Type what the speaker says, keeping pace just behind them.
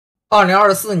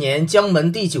2024年江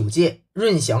门第9届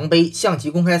润祥杯象棋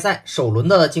公开赛首轮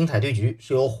的精彩对局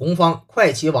是由红方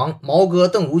快棋王毛哥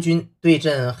邓如军对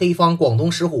阵黑方广东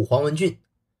石虎黄文俊。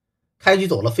开局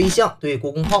走了飞象对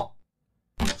国攻炮，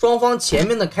双方前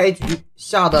面的开局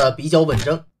下的比较稳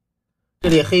正。这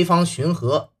里黑方巡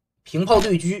河平炮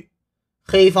对车，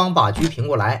黑方把车平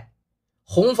过来，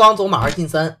红方走马2进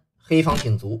3，黑方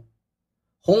挺卒。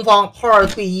红方炮2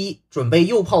退1，准备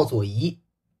右炮左移，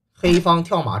黑方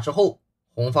跳马之后，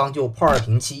红方就炮2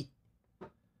平7。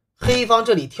黑方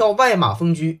这里跳外马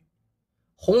封车，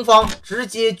红方直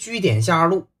接车点下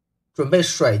路，准备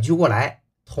甩车过来，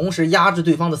同时压制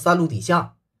对方的3路底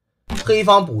象。黑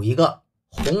方补一个，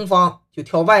红方就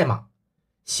跳外马，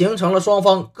形成了双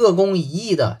方各攻一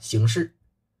役的形势。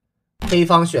黑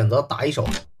方选择打一手，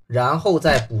然后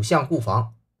再补象固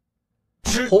防。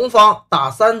红方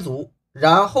打3卒，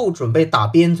然后准备打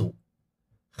边卒。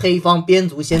黑方边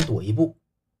卒先躲一步，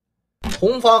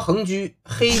红方横车，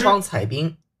黑方踩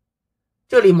兵。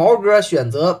这里毛哥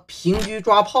选择平车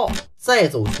抓炮，再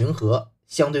走巡河，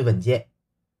相对稳健。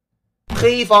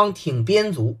黑方挺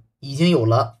边卒，已经有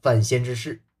了反先之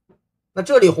势。那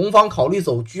这里红方考虑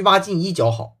走车8进1较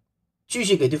好，继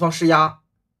续给对方施压，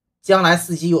将来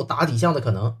伺机有打底象的可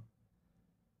能。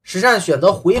实战选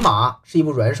择回马是一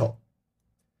步软手，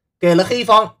给了黑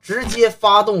方直接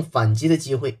发动反击的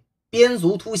机会。边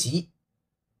卒突袭，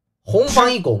红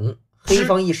方一拱，黑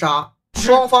方一杀，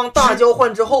双方大交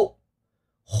换之后，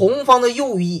红方的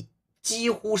右翼几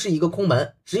乎是一个空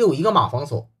门，只有一个马防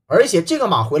守，而且这个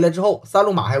马回来之后3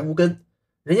路马还无根，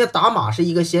人家打马是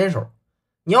一个先手，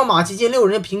你要马7进6，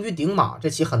人家平车顶马，这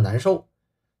棋很难受，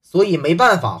所以没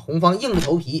办法，红方硬着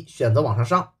头皮选择往上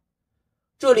上。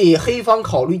这里黑方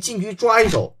考虑进车抓一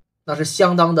手，那是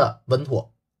相当的稳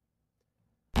妥，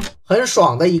很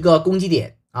爽的一个攻击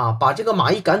点啊！把这个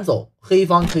马一赶走，黑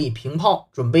方可以平炮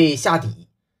准备下底，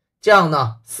这样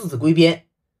呢4子归边，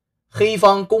黑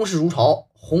方攻势如潮，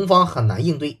红方很难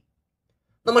应对。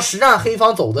那么实战黑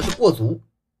方走的是过卒，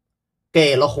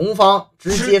给了红方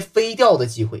直接飞掉的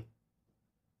机会。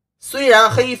虽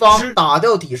然黑方打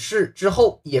掉底士之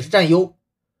后也是占优，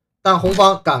但红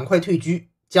方赶快退车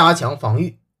加强防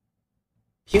御。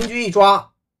平车一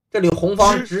抓，这里红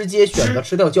方直接选择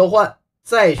吃掉交换，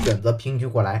再选择平车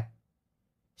过来。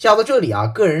下到这里啊，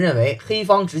个人认为黑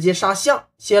方直接杀象，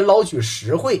先捞取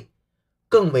实惠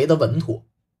更为的稳妥。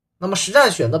那么实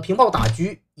战选择平炮打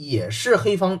车也是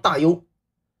黑方大优。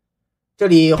这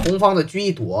里红方的车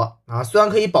一躲啊，虽然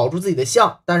可以保住自己的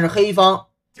象，但是黑方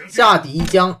下底一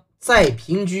将，再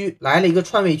平车来了一个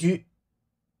串位车。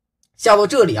下到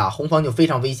这里啊，红方就非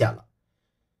常危险了，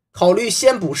考虑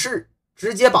先补士，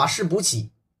直接把士补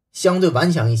起，相对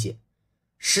顽强一些。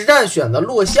实战选择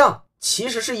落象，其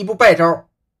实是一步败招，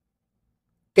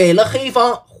给了黑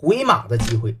方回马的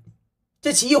机会。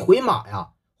这棋一回马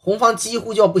呀，红方几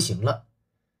乎就要不行了。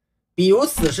比如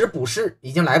此时补士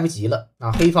已经来不及了，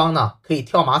那黑方呢可以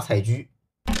跳马踩车，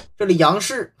这里杨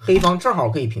士黑方正好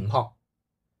可以平炮。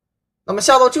那么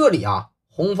下到这里啊，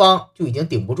红方就已经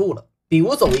顶不住了。比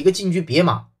如走一个进车别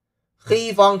马，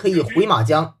黑方可以回马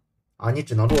将啊，你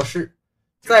只能落士，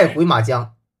再回马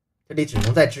将，这里只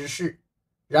能再支士，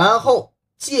然后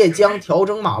借将调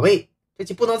整马位，这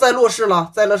棋不能再落士了，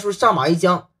再落士上马一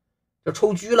将就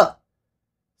抽车了，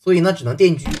所以呢只能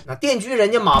垫车。那垫车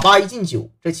人家马8一进9，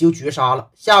这棋就绝杀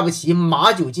了。下个棋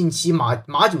马9进7，马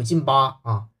9进8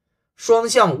啊，双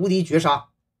向无敌绝杀，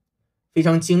非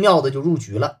常精妙的就入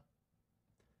局了。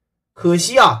可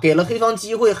惜啊，给了黑方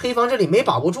机会，黑方这里没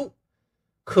把握住，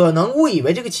可能误以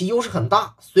为这个棋优势很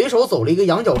大，随手走了一个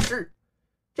羊角士。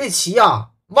这棋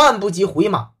啊万不及回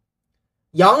马，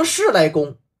杨士来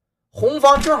攻，红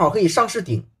方正好可以上士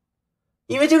顶，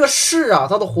因为这个士啊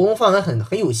它的活动范围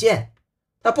很有限，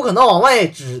它不可能往外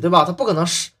指，对吧？它不可能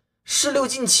士6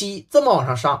进7这么往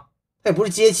上上，它也不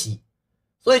是接棋，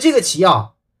所以这个棋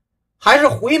啊还是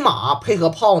回马配合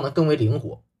炮呢更为灵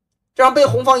活。这样被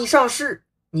红方一上士，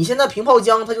你现在平炮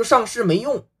将他就上士没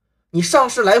用，你上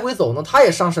士来回走呢，他也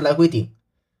上士来回顶，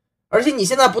而且你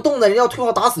现在不动的人要退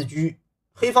炮打死车，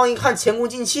黑方一看前功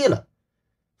尽弃了，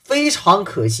非常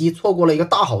可惜，错过了一个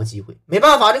大好机会。没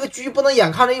办法，这个车不能眼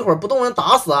看着一会儿不动人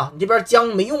打死啊，你这边将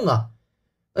没用啊，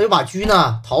那就把车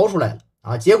呢逃出来了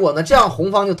啊。结果呢这样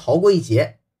红方就逃过一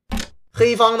劫，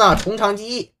黑方呢从长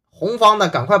计议，红方呢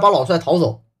赶快把老帅逃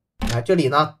走。这里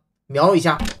呢瞄一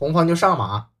下，红方就上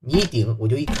马，你一顶我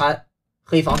就一看，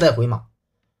黑方再回马。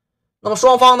那么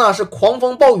双方呢是狂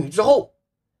风暴雨之后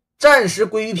暂时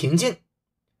归于平静，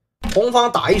红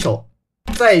方打一手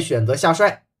再选择下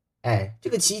帅，这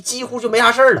个棋几乎就没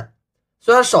啥事儿了，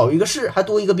虽然少一个士还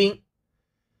多一个兵。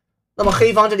那么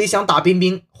黑方这里想打边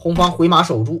兵，红方回马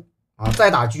守住，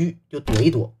再打车就躲一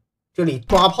躲，这里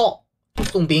抓炮就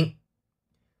送兵，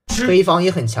黑方也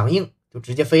很强硬，就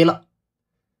直接飞了。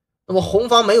那么红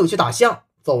方没有去打象，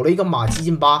走了一个马7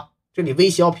进8，这里威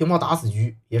胁要平炮打死车，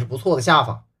也是不错的下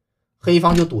法。黑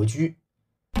方就躲车，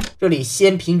这里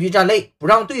先平车占肋，不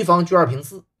让对方车2平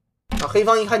4。黑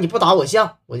方一看你不打我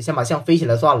象，我就先把象飞起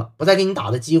来算了，不再给你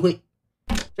打的机会。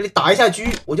这里打一下车，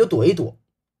我就躲一躲。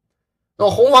那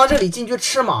么红方这里进车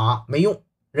吃马没用，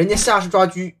人家下士抓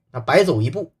车，白走一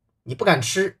步，你不敢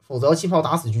吃，否则要进炮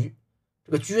打死车。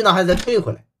这个车呢还得再退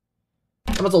回来。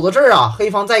那么走到这儿黑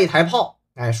方再一抬炮，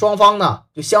双方呢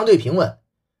就相对平稳，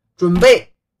准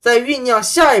备再酝酿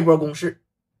下一波攻势。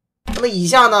那么以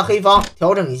下呢，黑方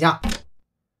调整一下，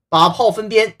把炮分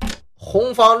边，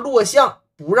红方落象，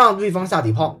不让对方下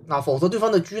底炮，否则对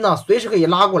方的车呢随时可以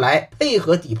拉过来配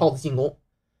合底炮的进攻。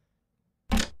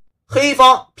黑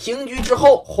方平车之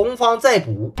后，红方再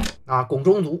补拱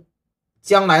中卒，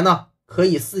将来呢可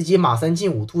以4接马3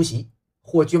进5突袭，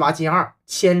或车马进2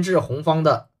牵制红方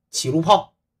的起路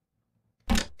炮。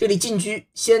这里进车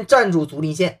先站住卒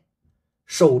林线，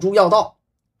守住要道，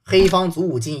黑方卒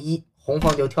5进1，红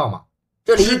方就跳马。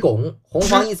这里一拱，红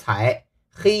方一踩，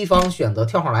黑方选择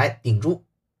跳上来顶住，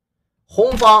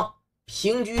红方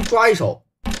平车抓一手，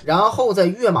然后再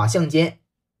跃马向间，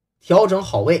调整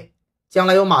好位，将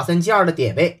来有马3进2的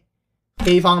点位。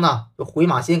黑方呢就回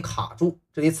马先卡住，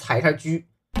这里踩一下车，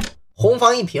红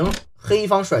方一平，黑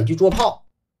方甩车捉炮，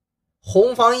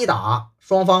红方一打，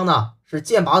双方呢是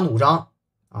剑拔弩张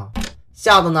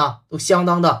下的呢都相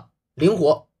当的灵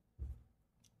活。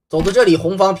走到这里，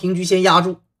红方平车先压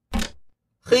住，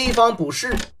黑方补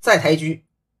士再抬车，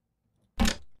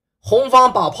红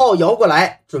方把炮摇过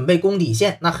来准备攻底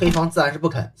线，那黑方自然是不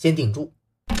肯，先顶住，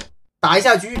打一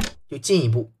下车就进一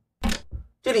步。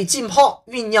这里进炮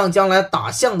酝酿将来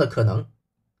打象的可能，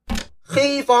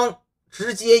黑方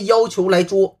直接要求来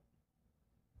捉。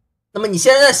那么你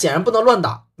现在显然不能乱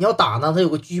打，你要打呢他有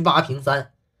个车8平3，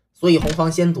所以红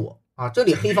方先躲这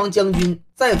里黑方将军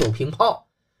再走平炮，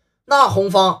那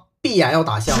红方必然要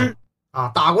打象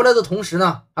打过来的同时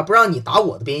呢还不让你打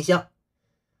我的边象。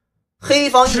黑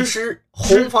方一吃，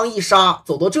红方一杀，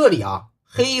走到这里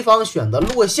黑方选的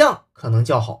落象可能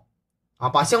较好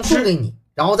把象送给你，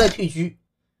然后再退车，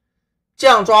这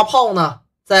样抓炮呢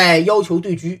再要求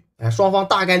对车，双方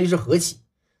大概率是和棋。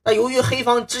那由于黑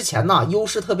方之前呢优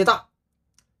势特别大，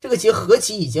这个棋和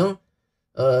棋已经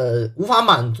无法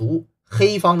满足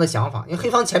黑方的想法，因为黑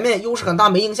方前面优势很大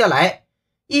没赢下来，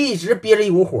一直憋着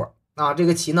一股火这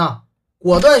个棋呢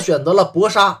果断选择了搏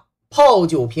杀，炮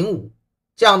9平5，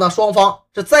这样的双方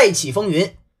是再起风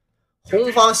云。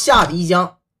红方下底一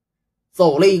将，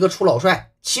走了一个出老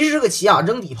帅。其实这个棋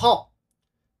扔底炮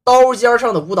刀尖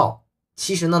上的舞蹈，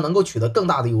其实呢能够取得更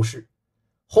大的优势。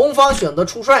红方选择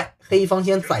出帅，黑方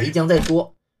先宰一将再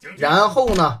说，然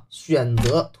后呢选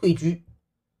择退车，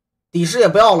底士也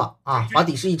不要了把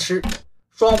底士一吃，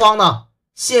双方呢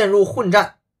陷入混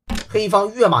战。黑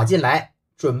方跃马进来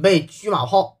准备车马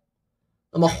炮，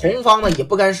那么红方呢也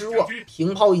不甘示弱，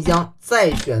平炮一将，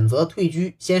再选择退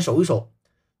车先守一守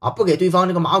不给对方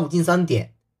这个马5进3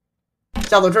点。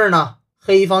下到这儿呢，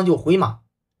黑方就回马，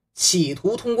企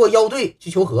图通过腰对去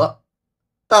求和，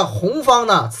但红方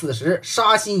呢此时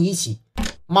杀心已起，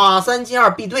马3进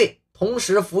2必对，同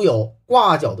时附有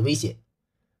挂角的威胁。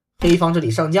黑方这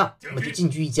里上将，那么就进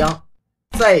车一将，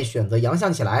再选择扬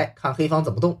象起来，看黑方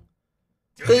怎么动。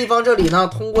黑方这里呢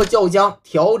通过叫将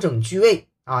调整车位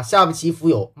下步棋附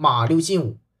有马6进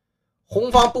5，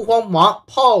红方不慌不忙，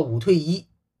炮5退1。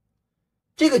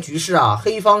这个局势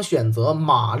黑方选择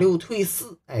马6退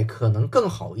4，可能更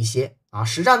好一些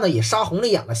实战呢也杀红了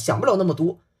眼了，想不了那么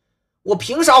多，我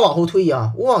凭啥往后退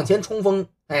呀？我往前冲锋，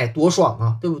多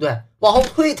爽对不对？往后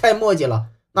退太磨叽了，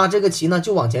那这个棋呢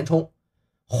就往前冲。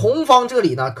红方这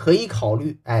里呢可以考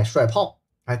虑甩炮，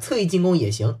侧翼进攻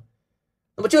也行。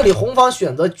那么这里红方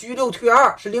选择车6退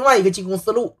2是另外一个进攻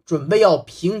思路，准备要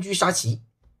平车杀棋。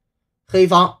黑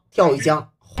方跳一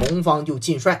将，红方就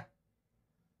进帅。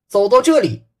走到这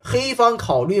里，黑方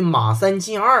考虑马3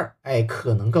进2，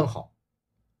可能更好。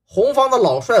红方的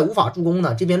老帅无法助攻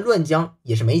呢，这边乱将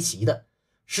也是没棋的。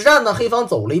实战呢，黑方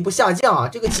走了一步下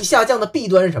将这个棋下将的弊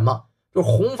端是什么？就是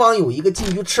红方有一个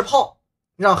进车吃炮，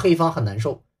让黑方很难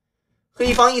受。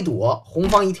黑方一躲，红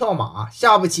方一跳马，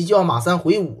下步棋就要马3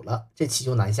回5了，这棋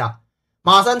就难下。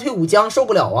马3退5将受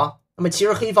不了那么其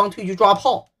实黑方退车抓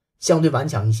炮相对顽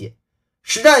强一些。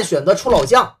实战选择出老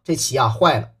将，这棋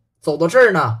坏了。走到这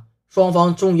儿呢，双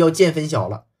方终于要见分晓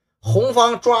了。红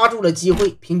方抓住了机会，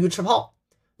平车吃炮。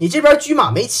你这边车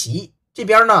马没棋，这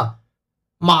边呢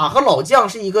马和老将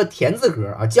是一个田字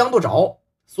格将不着，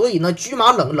所以呢车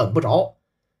马冷不着。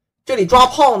这里抓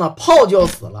炮呢，炮就要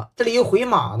死了。这里一回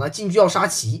马呢，进车要杀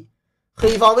棋。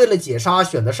黑方为了解杀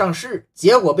选择上士，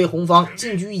结果被红方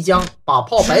进车一将，把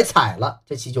炮白踩了，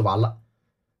这棋就完了。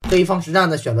黑方实战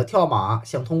呢选择跳马，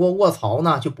想通过卧槽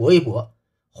呢去搏一搏。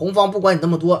红方不管你那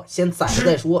么多，先宰了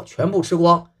再说，全部吃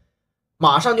光，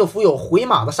马上就伏有回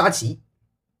马的杀棋。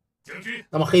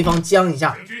那么黑方将一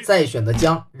下，再选择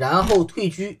将，然后退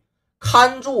车，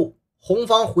看住红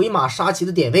方回马杀棋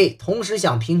的点位，同时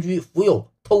想平车伏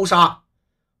有偷杀。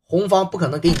红方不可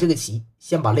能给你这个棋，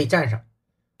先把肋占上。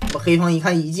那么黑方一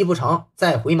看一计不成，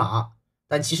再回马，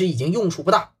但其实已经用处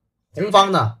不大。红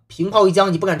方呢平炮一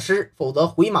将你不敢吃，否则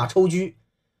回马抽车，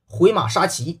回马杀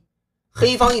棋。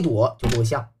黑方一躲就落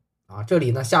象啊，这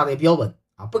里呢下的也比较稳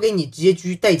啊，不给你直接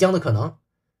车带将的可能。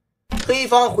黑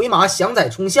方回马想宰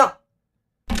冲象，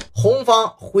红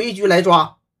方回车来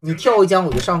抓，你跳一将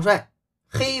我就上帅。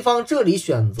黑方这里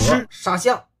选择杀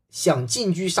象，想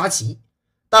进车杀棋，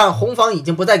但红方已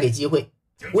经不再给机会，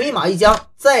回马一将，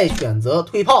再选择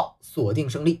退炮锁定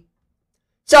胜利。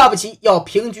下步棋要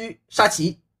平车杀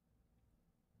棋，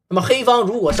那么黑方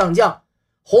如果上将，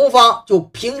红方就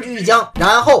平车一将，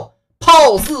然后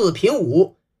炮四平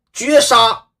五，绝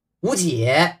杀无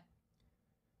解。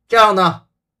这样呢，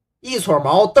一撮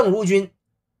毛邓如君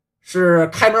是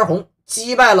开门红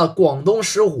击败了广东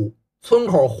石虎村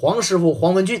口黄师傅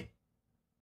黄文俊，